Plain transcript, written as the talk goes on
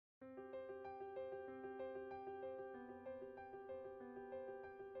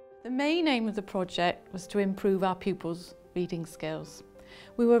The main aim of the project was to improve our pupils' reading skills.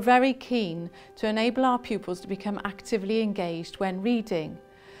 We were very keen to enable our pupils to become actively engaged when reading,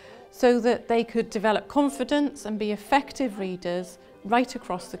 so that they could develop confidence and be effective readers right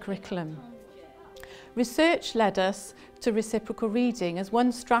across the curriculum. Research led us to reciprocal reading as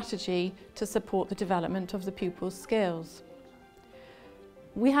one strategy to support the development of the pupils' skills.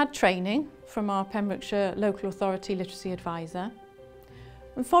 We had training from our Pembrokeshire Local Authority Literacy Advisor.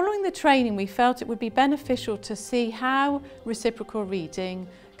 And following the training, we felt it would be beneficial to see how reciprocal reading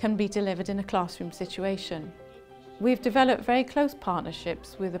can be delivered in a classroom situation. We've developed very close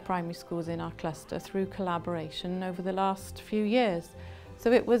partnerships with the primary schools in our cluster through collaboration over the last few years.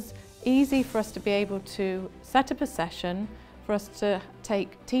 So it was easy for us to be able to set up a session for us to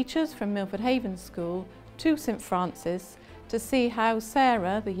take teachers from Milford Haven School to St Francis to see how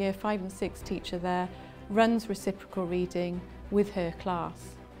Sarah, the year 5 and 6 teacher there, runs reciprocal reading with her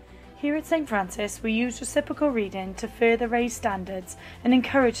class. Here at St Francis, we use reciprocal reading to further raise standards and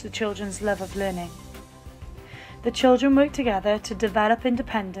encourage the children's love of learning. The children work together to develop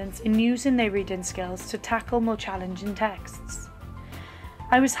independence in using their reading skills to tackle more challenging texts.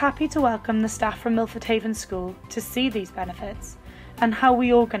 I was happy to welcome the staff from Milford Haven School to see these benefits and how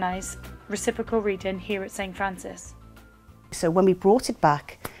we organise reciprocal reading here at St Francis. So when we brought it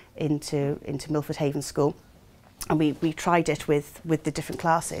back into Milford Haven School, and we tried it with the different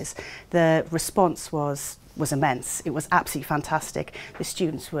classes, the response was immense. It was absolutely fantastic. The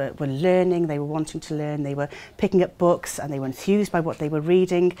students were learning, they were wanting to learn, they were picking up books and they were enthused by what they were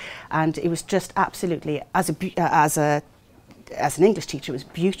reading, and it was just absolutely, as an English teacher, it was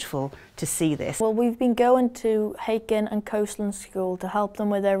beautiful to see this. Well, we've been going to Haken and Coastland School to help them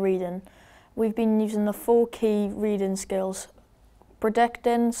with their reading. We've been using the 4 key reading skills: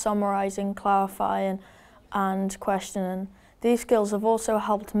 predicting, summarising, clarifying and questioning. These skills have also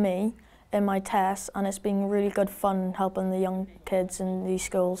helped me in my tests, and it's been really good fun helping the young kids in these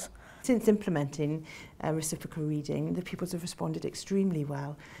schools. Since implementing reciprocal reading, the pupils have responded extremely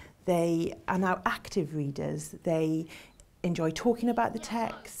well. They are now active readers. They enjoy talking about the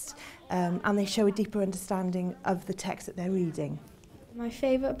text, and they show a deeper understanding of the text that they're reading. My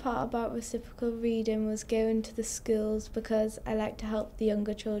favourite part about reciprocal reading was going to the schools because I like to help the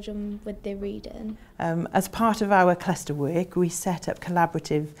younger children with their reading. As part of our cluster work, we set up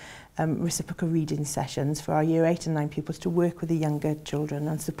collaborative reciprocal reading sessions for our Year 8 and 9 pupils to work with the younger children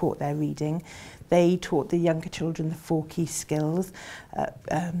and support their reading. They taught the younger children the 4 key skills: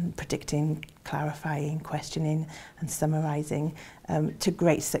 predicting, clarifying, questioning and summarising, to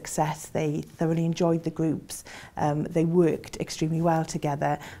great success. They thoroughly enjoyed the groups, they worked extremely well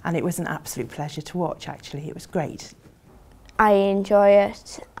together, and it was an absolute pleasure to watch. Actually, it was great. I enjoy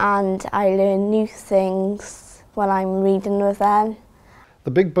it and I learn new things while I'm reading with them. The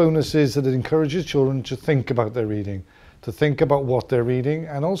big bonus is that it encourages children to think about their reading, to think about what they're reading,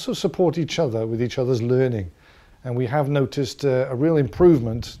 and also support each other with each other's learning. And we have noticed a real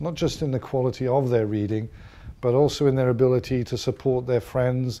improvement, not just in the quality of their reading, but also in their ability to support their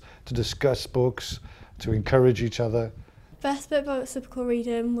friends, to discuss books, to encourage each other. The best bit about reciprocal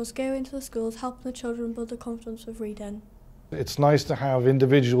reading was going to the schools, helping the children build their confidence with reading. It's nice to have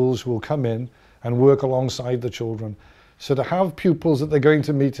individuals who will come in and work alongside the children. So to have pupils that they're going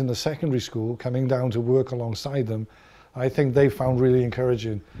to meet in the secondary school coming down to work alongside them, I think they found really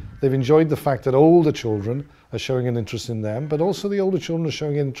encouraging. They've enjoyed the fact that older children are showing an interest in them, but also the older children are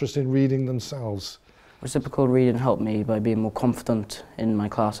showing an interest in reading themselves. Reciprocal reading helped me by being more confident in my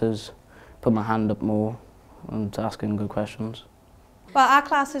classes, put my hand up more and asking good questions. Well, our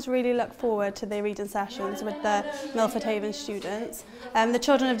classes really look forward to their reading sessions with the Milford Haven students. The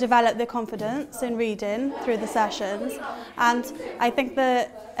children have developed their confidence in reading through the sessions, and I think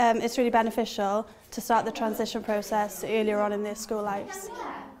that it's really beneficial to start the transition process earlier on in their school lives.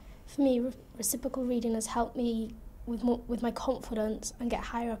 For me, reciprocal reading has helped me with my confidence and get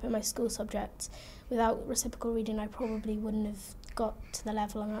higher up in my school subjects. Without reciprocal reading, I probably wouldn't have got to the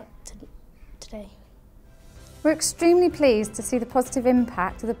level I'm at today. We're extremely pleased to see the positive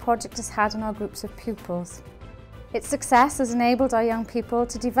impact that the project has had on our groups of pupils. Its success has enabled our young people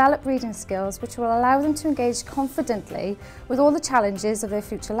to develop reading skills which will allow them to engage confidently with all the challenges of their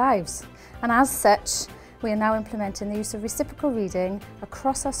future lives. And as such, we are now implementing the use of reciprocal reading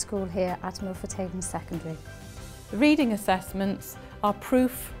across our school here at Milford Haven Secondary. The reading assessments are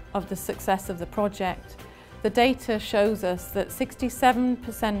proof of the success of the project. The data shows us that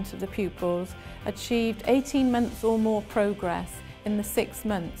 67% of the pupils achieved 18 months or more progress in the 6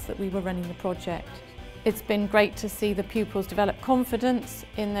 months that we were running the project. It's been great to see the pupils develop confidence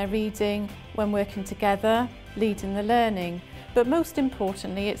in their reading when working together, leading the learning, But most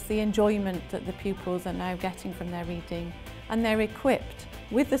importantly, it's the enjoyment that the pupils are now getting from their reading, and they're equipped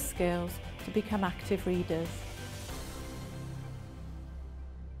with the skills to become active readers.